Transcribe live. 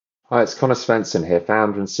Hi, it's Connor Svensson here,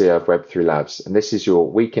 founder and CEO of Web3 Labs, and this is your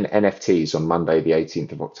week in NFTs on Monday, the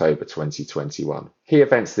 18th of October, 2021. Key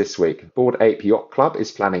events this week. Bored Ape Yacht Club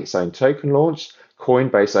is planning its own token launch.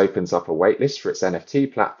 Coinbase opens up a waitlist for its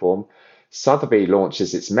NFT platform. Sotheby's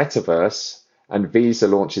launches its metaverse, and Visa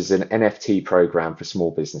launches an NFT program for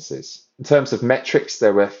small businesses. In terms of metrics,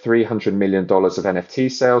 there were $300 million of NFT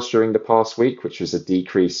sales during the past week, which was a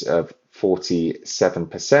decrease of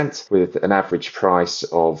 47%, with an average price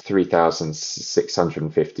of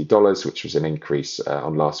 $3,650, which was an increase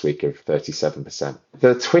on last week of 37%.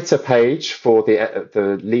 The Twitter page for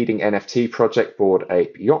the leading NFT project Bored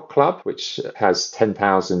Ape Yacht Club, which has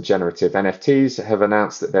 10,000 generative NFTs, have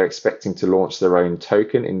announced that they're expecting to launch their own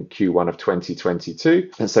token in Q1 of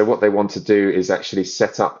 2022. And so what they want to do is actually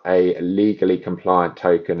set up a legally compliant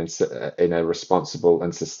token in a responsible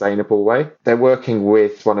and sustainable way. They're working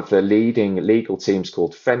with one of the leading legal teams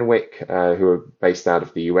called Fenwick, who are based out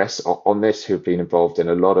of the US on this, who have been involved in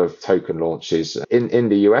a lot of token launches in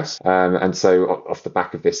the US. And so off the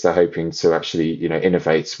back of this, they're hoping to actually,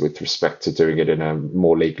 innovate with respect to doing it in a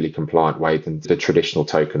more legally compliant way than the traditional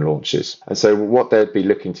token launches. And so what they'd be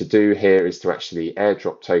looking to do here is to actually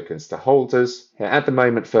airdrop tokens to holders. At the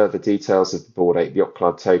moment, further details of the Bored Ape Yacht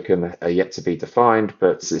Club token are yet to be defined,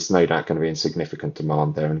 but it's no doubt going to be in significant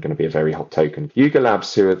demand there and going to be a very hot token. Yuga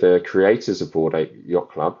Labs, who are the creators of Bored Ape Yacht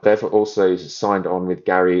Club, they've also signed on with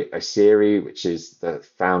Gary Osiri, which is the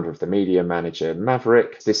founder of the media manager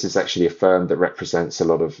Maverick. This is actually a firm that represents a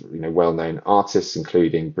lot of well-known artists,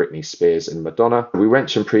 including Britney Spears and Madonna. We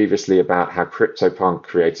mentioned previously about how CryptoPunk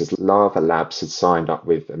creators Lava Labs had signed up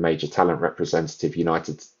with a major talent representative,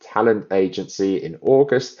 United Talent Agency, in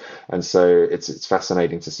August, and so it's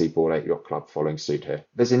fascinating to see Bored Ape Yacht Club following suit here.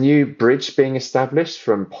 There's a new bridge being established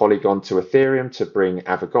from Polygon to Ethereum to bring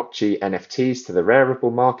Aavegotchi NFTs to the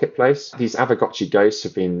Rarible marketplace. These Aavegotchi Ghosts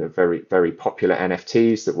have been very, very popular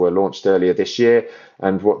NFTs that were launched earlier this year,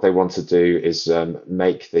 and what they want to do is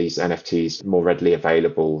make these NFTs more readily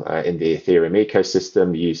available in the Ethereum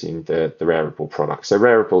ecosystem using the Rarible product. So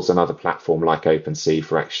Rarible is another platform like OpenSea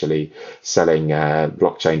for actually selling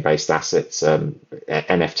blockchain-based assets,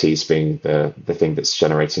 NFTs being the thing that's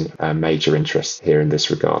generating major interest here in this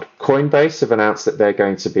regard. Coinbase have announced that they're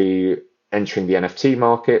going to be entering the NFT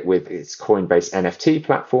market with its Coinbase NFT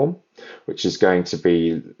platform, which is going to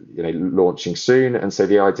be launching soon. And so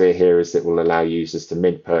the idea here is that it will allow users to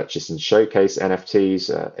mint, purchase and showcase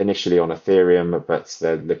NFTs initially on Ethereum, but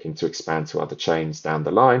they're looking to expand to other chains down the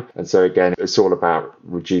line. And so again, it's all about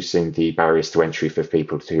reducing the barriers to entry for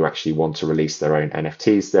people who actually want to release their own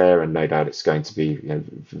NFTs there. And no doubt it's going to be a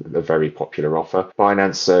very popular offer.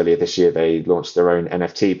 Binance earlier this year, they launched their own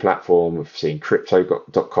NFT platform. We've seen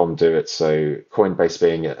Crypto.com do it. So Coinbase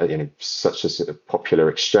being such a popular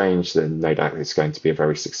exchange, then no doubt it's going to be a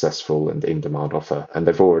very successful and in-demand offer. And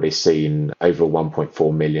they've already seen over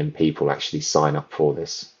 1.4 million people actually sign up for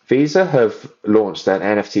this. Visa have launched an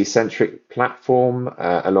NFT-centric platform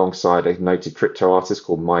alongside a noted crypto artist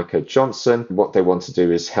called Micah Johnson. What they want to do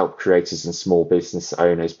is help creators and small business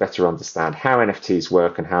owners better understand how NFTs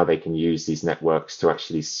work and how they can use these networks to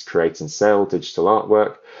actually create and sell digital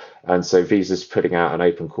artwork. And so Visa's putting out an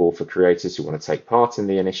open call for creators who want to take part in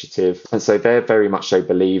the initiative. And so they're very much so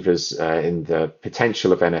believers in the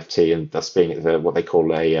potential of NFT and thus being what they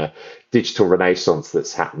call a digital renaissance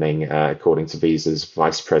that's happening, according to Visa's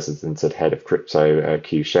vice president and head of crypto,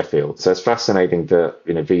 Q Sheffield. So it's fascinating that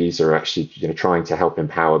Visa are actually trying to help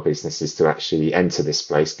empower businesses to actually enter this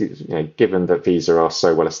space. Given that Visa are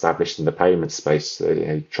so well established in the payment space,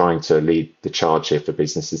 trying to lead the charge here for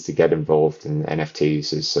businesses to get involved in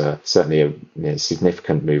NFTs is certainly a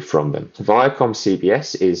significant move from them. Viacom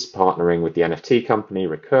CBS is partnering with the NFT company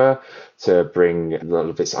Recur to bring a lot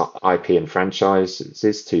of its IP and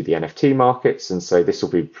franchises to the NFT markets. And so this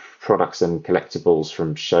will be products and collectibles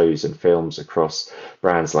from shows and films across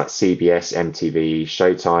brands like CBS, MTV,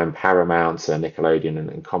 Showtime, Paramount, Nickelodeon,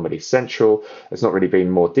 and Comedy Central. There's not really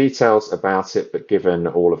been more details about it, but given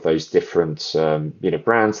all of those different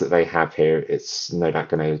brands that they have here, it's no doubt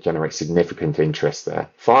going to generate significant interest there.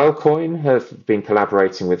 Filecoin have been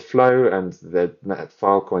collaborating with Flow, and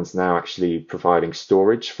Filecoin's now actually providing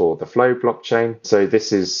storage for the Flow blockchain. So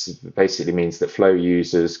this basically means that Flow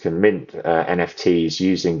users can mint NFTs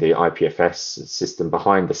using the IPFS system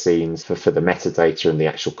behind the scenes for the metadata and the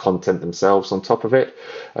actual content themselves on top of it.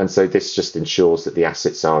 And so this just ensures that the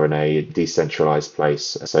assets are in a decentralized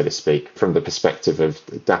place, so to speak. From the perspective of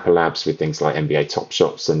Dapper Labs with things like NBA Top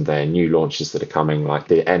Shots and their new launches that are coming, like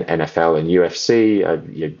the NFL and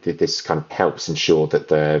UFC, this kind of helps ensure that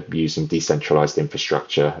they're using decentralized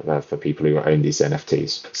infrastructure for people who own these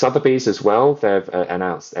NFTs. Sotheby's NFTs as well, they've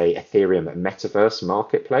announced a Ethereum metaverse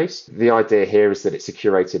marketplace. The idea here is that it's a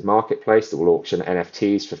curated marketplace that will auction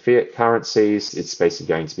NFTs for fiat currencies. It's basically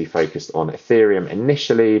going to be focused on Ethereum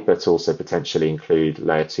initially, but also potentially include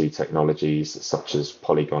layer 2 technologies such as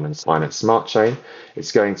Polygon and Binance Smart Chain.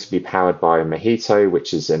 It's going to be powered by Mojito,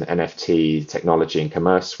 which is an NFT technology and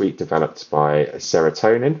commerce suite developed by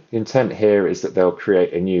Serotonin. The intent here is that they'll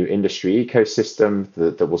create a new industry ecosystem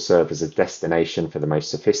that will serve as a destination for the most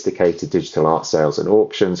sophisticated digital art sales and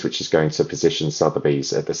auctions, which is going to position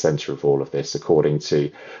Sotheby's at the center of all of this, according to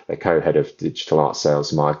their co-head of digital art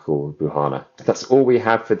sales, Michael Buhana. That's all we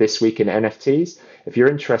have for this week in NFTs. If you're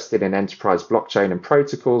interested in enterprise blockchain and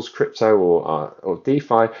protocols, crypto or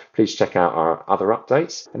DeFi, please check out our other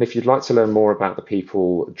updates. And if you'd like to learn more about the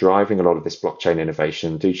people driving a lot of this blockchain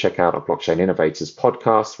innovation, do check out our Blockchain Innovators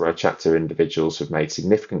podcast, where I chat to individuals who've made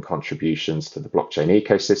significant contributions to the blockchain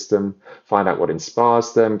ecosystem, find out what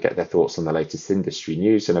inspires them, get their thoughts on the latest industry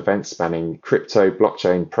news and events spanning crypto,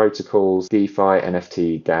 blockchain, protocols, DeFi,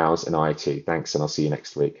 NFT, DAOs, and IoT. Thanks, and I'll see you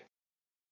next week.